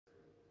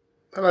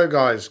Hello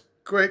guys,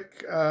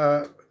 quick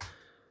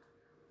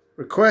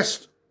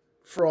request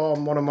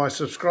from one of my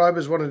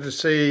subscribers. Wanted to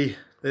see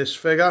this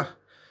figure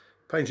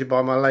painted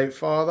by my late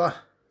father.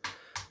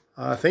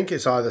 I think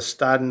it's either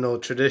Staden or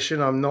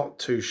Tradition, I'm not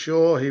too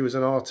sure. He was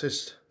an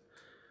artist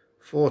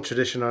for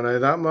Tradition, I know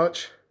that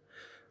much.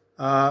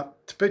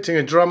 Depicting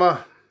a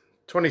drummer,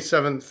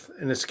 27th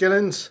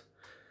Enniskillens,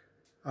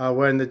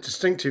 wearing the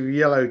distinctive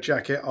yellow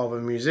jacket of a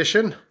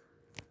musician.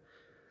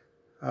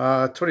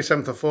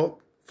 27th fought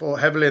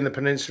heavily in the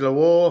Peninsular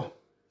War,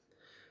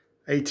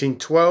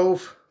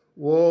 1812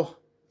 war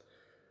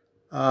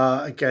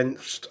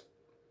against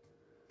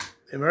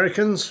the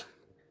Americans,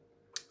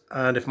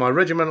 and if my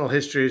regimental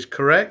history is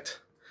correct,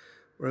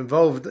 were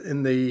involved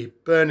in the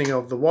burning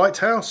of the White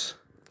House,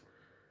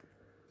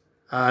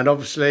 and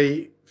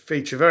obviously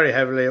feature very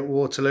heavily at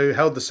Waterloo,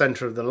 held the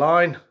centre of the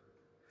line,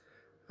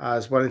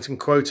 as Wellington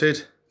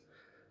quoted,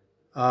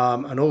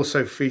 and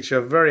also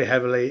feature very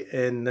heavily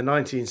in the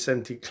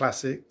 1970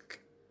 classic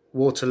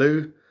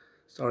Waterloo,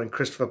 starring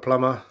Christopher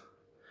Plummer,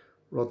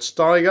 Rod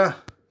Steiger.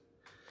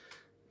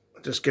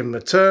 I'll just give him a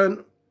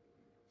turn.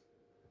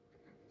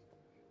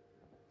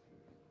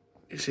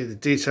 You see the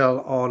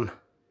detail on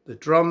the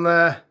drum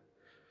there,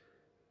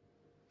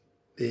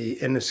 the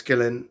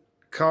Enniskillen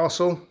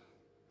Castle.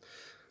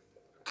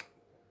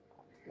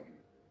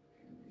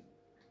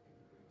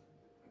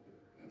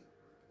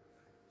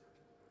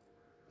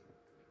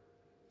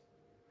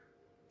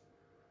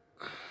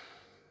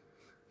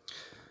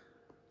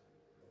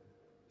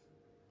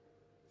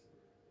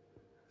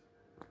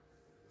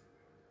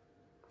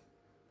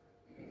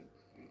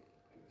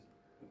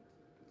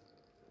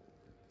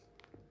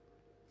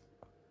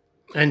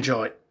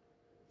 Enjoy.